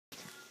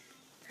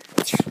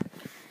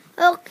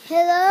Oh,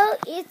 hello,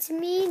 it's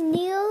me,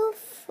 Neil,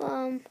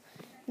 from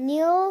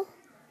Neil,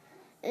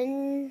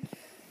 and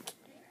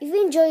if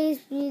you enjoy this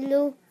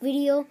video,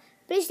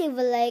 please leave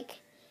a like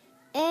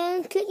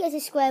and click the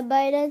subscribe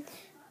button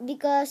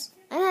because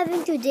I'm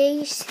having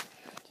today.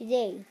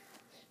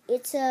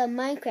 It's a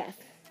Minecraft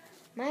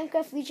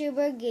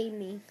VTuber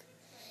gaming,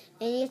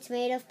 and it's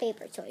made of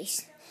paper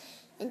toys.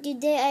 And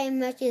today I am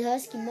matching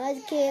Husky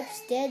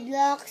Mudcaps,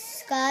 Deadlocks,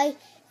 Sky,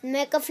 and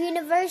Minecraft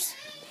Universe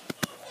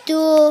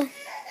to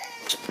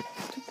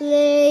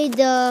play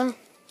the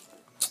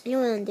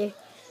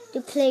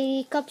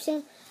cups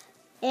and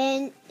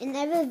I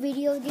will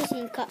video this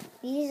in cup.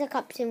 This is a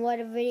cups and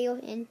water video,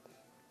 and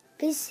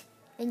please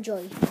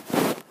enjoy.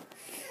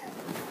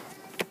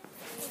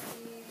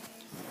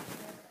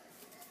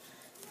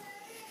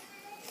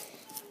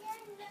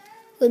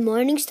 Good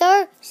morning,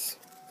 stars.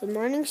 Good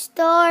morning,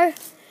 star.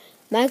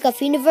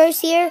 Minecraft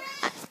Universe here.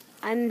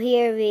 I'm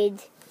here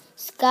with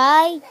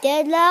Sky,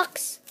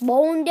 Deadlocks,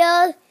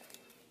 Bondel,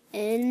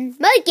 and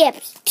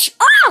Mudcaps.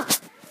 Oh!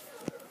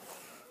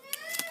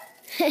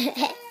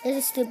 That's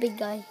a stupid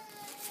guy.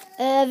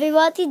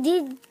 Everybody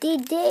did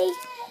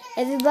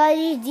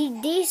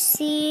they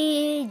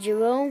see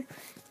Jerome?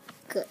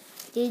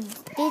 Did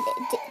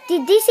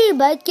they see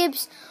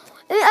Mudcaps?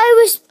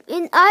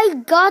 I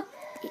got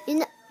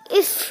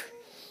if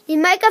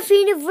in Minecraft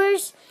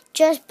Universe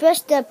just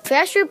press the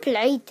pressure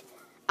plate.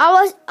 I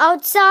was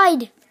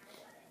outside.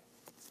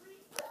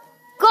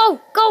 Go!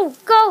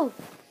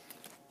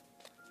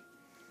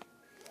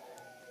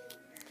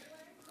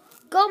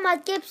 Go,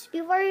 Mudcaps,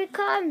 before he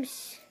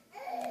comes.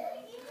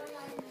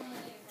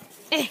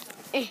 Hey,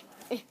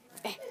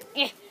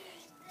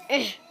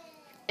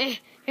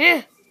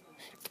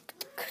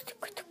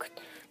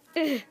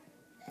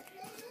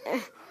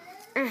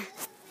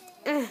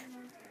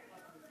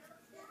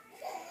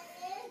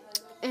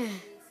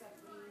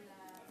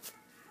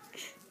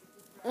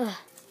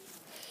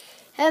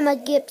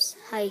 Mudcaps,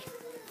 hi.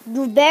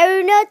 You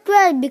better not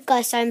run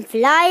because I'm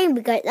flying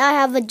because I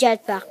have a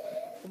jetpack.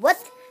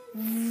 What?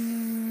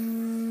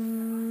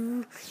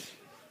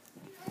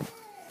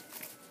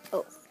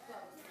 Oh,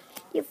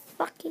 you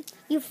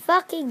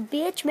fucking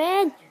bitch,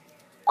 man!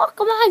 Oh,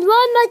 come on,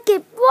 run,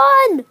 Mudcap,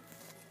 run!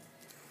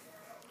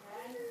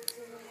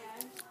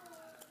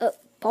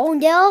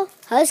 Pondell,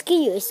 Husky,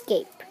 you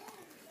escape.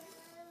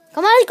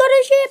 Come on, let's go to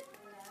the ship.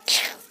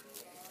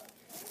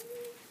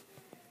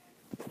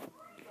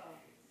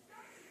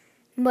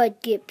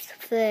 Mudcaps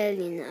fell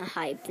in a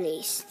high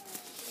place.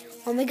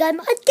 Oh my God,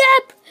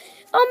 Mudcap!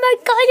 Oh my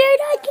God, you're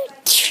not good.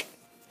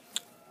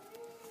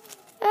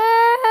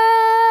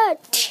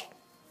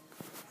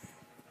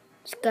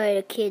 Sky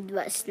the kid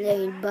was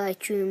slain by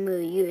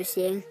Trumu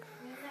using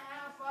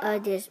a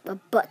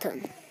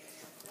button.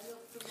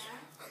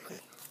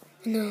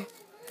 No,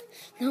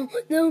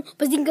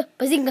 bazinga!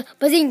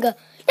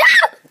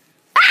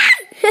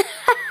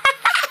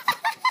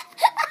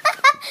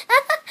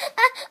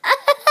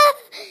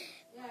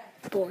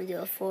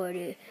 Bondel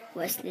 40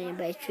 was slain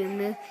by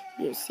Trumu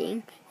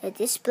using a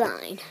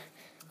discipline.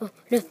 Oh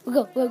no,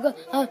 go!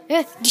 Oh,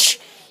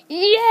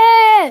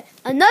 yeah!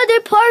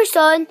 Another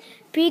person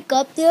pick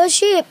up the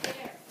ship.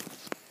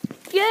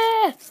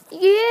 Yeah!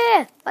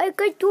 I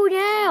can do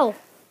now.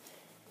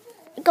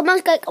 Come on,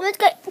 Sky.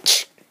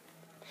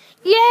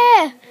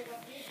 Yeah!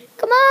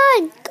 Come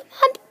on,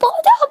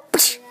 Bondel.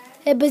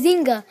 Hey,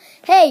 bazinga!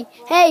 Hey,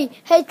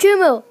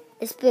 Trumu!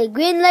 Let's play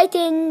green light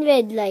and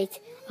red light.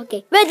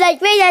 Okay, red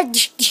light.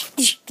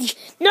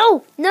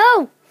 No!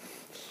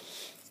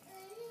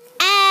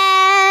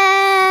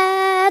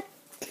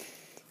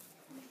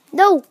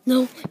 No,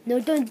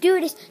 don't do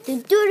this,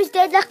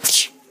 Deadlock.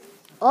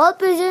 All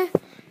prisoner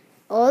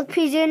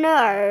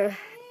are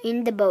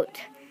in the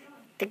boat.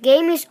 The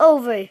game is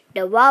over.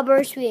 The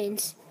robbers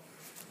wins.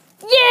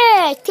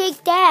 Yeah,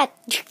 take that.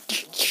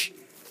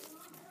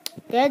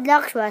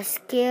 Deadlock was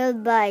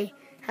killed by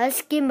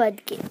Husky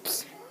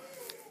Mudcaps.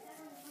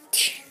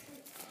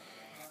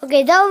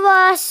 Okay, that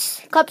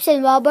was Cops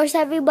and Robbers,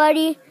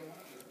 everybody.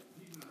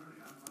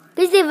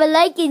 Please leave a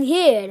like in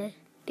here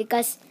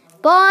because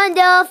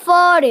Bondel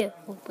 40.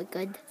 Oh my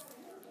God.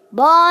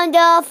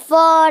 Bondel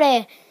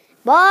 40.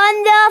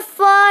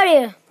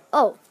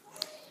 Oh.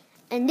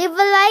 And leave a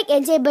like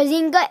and say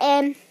bazinga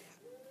and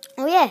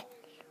oh yeah.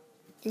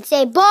 And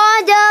say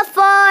Bondel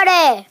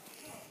 40.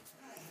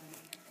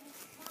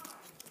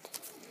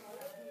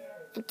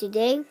 And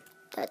today,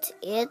 that's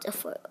it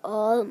for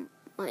all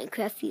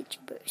Minecraft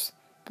YouTubers.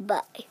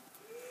 Bye.